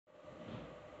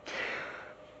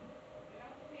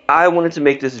I wanted to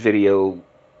make this video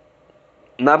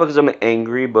not because I'm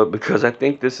angry, but because I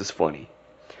think this is funny.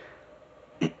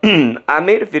 I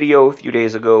made a video a few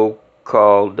days ago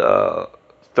called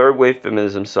Third Wave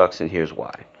Feminism Sucks and Here's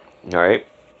Why. Alright?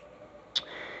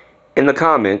 In the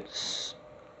comments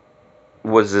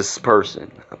was this person.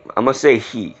 I'm going to say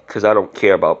he because I don't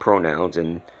care about pronouns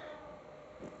and,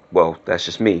 well, that's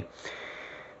just me.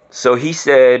 So he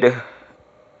said,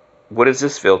 "What is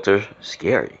this filter?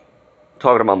 Scary."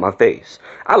 Talking about my face.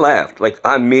 I laughed. Like,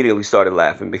 I immediately started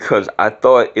laughing because I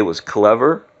thought it was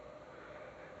clever.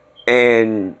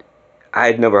 And I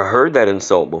had never heard that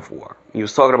insult before. He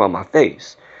was talking about my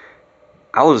face.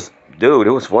 Dude,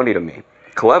 it was funny to me.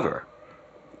 Clever.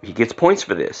 He gets points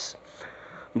for this.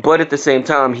 But at the same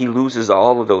time, he loses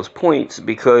all of those points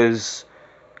because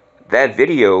that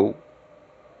video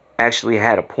actually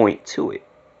had a point to it.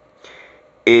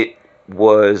 It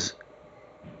was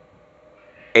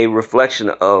a reflection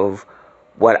of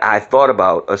what I thought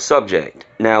about a subject.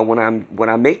 Now, when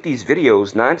I make these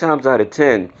videos, 9 times out of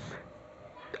 10,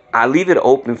 I leave it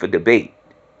open for debate.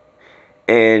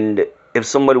 And if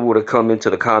somebody were to come into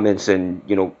the comments and,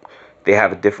 they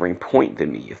have a differing point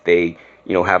than me, if they,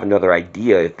 have another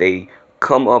idea, if they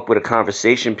come up with a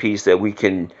conversation piece that we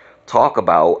can talk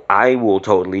about, I will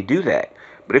totally do that.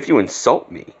 But if you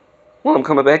insult me, well, I'm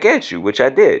coming back at you, which I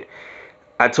did.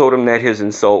 I told him that his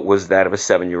insult was that of a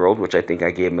 7-year-old, which I think I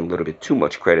gave him a little bit too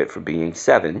much credit for being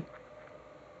 7.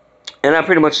 And I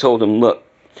pretty much told him, look,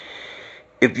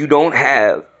 if you don't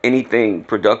have anything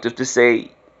productive to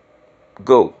say,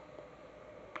 go.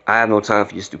 I have no time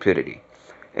for your stupidity.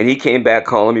 And he came back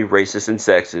calling me racist and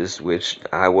sexist, which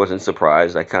I wasn't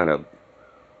surprised. I kind of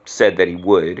said that he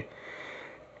would.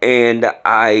 And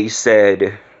I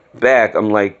said back,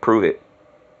 I'm like, prove it.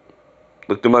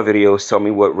 Look through my videos, tell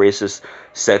me what racist,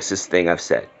 sexist thing I've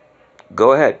said.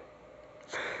 Go ahead.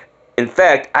 In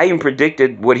fact, I even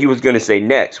predicted what he was going to say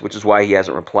next, which is why he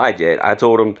hasn't replied yet. I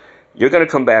told him, you're going to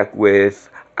come back with,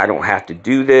 I don't have to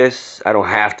do this. I don't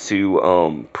have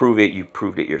to prove it. You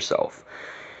proved it yourself.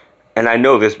 And I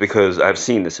know this because I've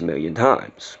seen this a million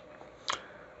times.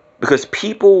 Because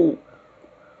people,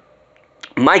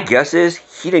 my guess is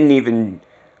he didn't even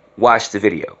watch the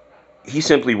video. He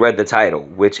simply read the title,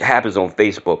 which happens on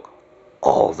Facebook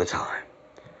all the time.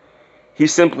 He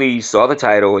simply saw the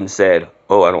title and said,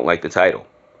 oh, I don't like the title.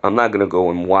 I'm not going to go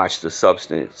and watch the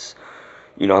substance.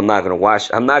 I'm not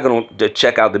going to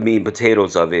check out the meat and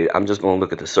potatoes of it. I'm just going to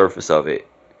look at the surface of it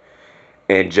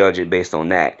and judge it based on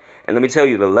that. And let me tell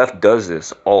you, the left does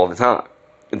this all the time.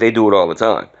 They do it all the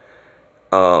time.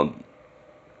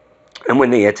 And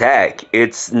when they attack,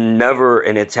 it's never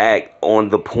an attack on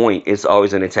the point. It's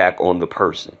always an attack on the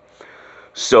person.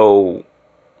 So,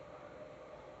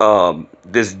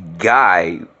 this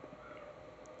guy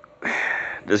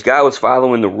was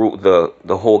following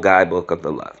the whole guidebook of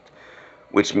the left,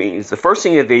 which means the first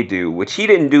thing that they do, which he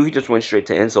didn't do, he just went straight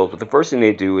to insults. But the first thing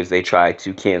they do is they try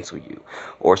to cancel you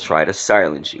or try to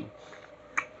silence you,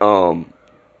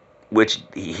 which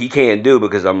he can't do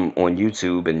because I'm on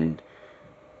YouTube and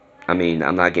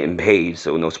I'm not getting paid,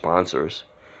 so no sponsors.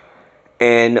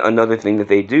 And another thing that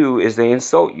they do is they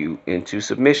insult you into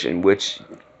submission, which,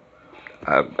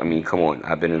 come on.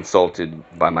 I've been insulted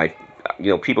by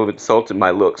people have insulted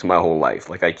my looks my whole life.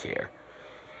 Like, I care.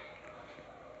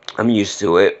 I'm used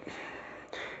to it.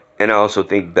 And I also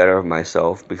think better of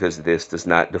myself because this does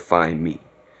not define me.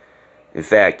 In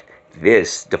fact,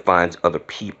 this defines other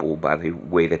people by the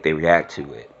way that they react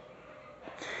to it.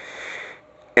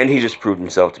 And he just proved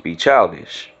himself to be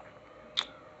childish.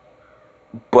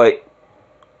 But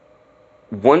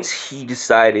once he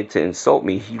decided to insult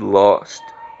me, he lost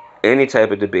any type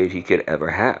of debate he could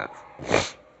ever have.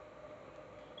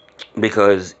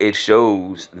 Because it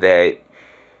shows that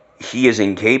he is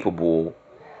incapable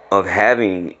of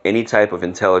having any type of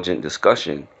intelligent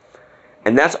discussion.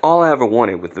 And that's all I ever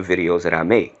wanted with the videos that I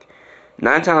make.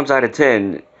 9 times out of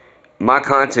 10, my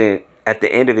content at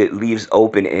the end of it leaves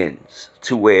open ends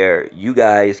to where you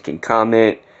guys can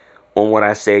comment on what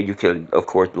I say. You can, of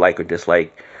course, like or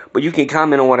dislike, but you can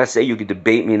comment on what I say. You can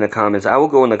debate me in the comments. I will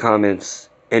go in the comments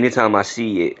anytime I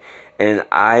see it, and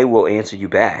I will answer you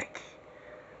back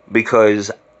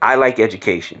because I like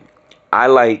education. I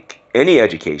like any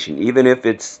education, even if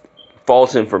it's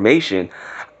false information.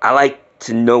 I like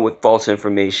to know what false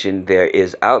information there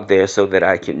is out there so that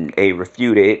I can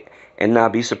refute it and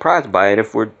not be surprised by it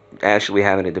if we're actually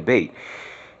having a debate.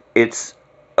 It's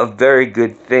a very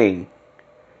good thing.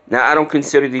 Now, I don't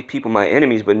consider these people my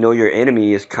enemies, but know your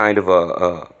enemy is kind of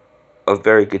a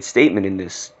very good statement in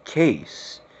this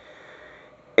case.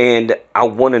 And I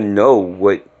want to know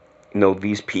what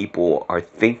these people are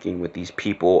thinking, what these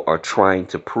people are trying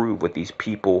to prove, what these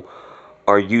people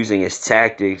are using as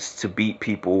tactics to beat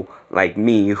people like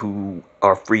me who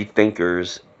are free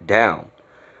thinkers down.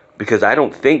 Because I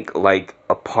don't think like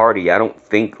a party. I don't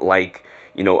think like,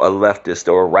 a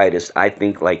leftist or a rightist. I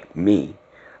think like me.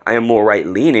 I am more right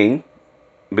leaning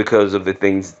because of the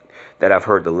things that I've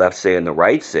heard the left say and the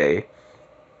right say,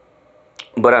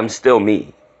 but I'm still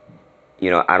me.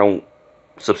 I don't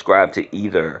subscribe to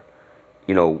either.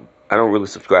 I don't really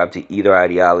subscribe to either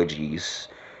ideologies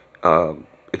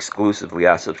exclusively.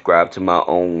 I subscribe to my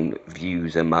own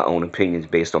views and my own opinions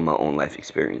based on my own life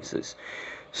experiences.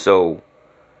 So,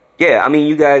 yeah, I mean,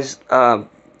 you guys,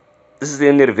 this is the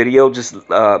end of the video. Just,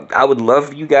 I would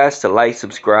love you guys to like,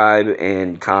 subscribe,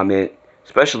 and comment.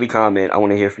 Especially comment. I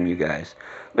want to hear from you guys.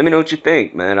 Let me know what you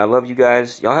think, man. I love you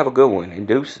guys. Y'all have a good one. And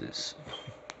deuces.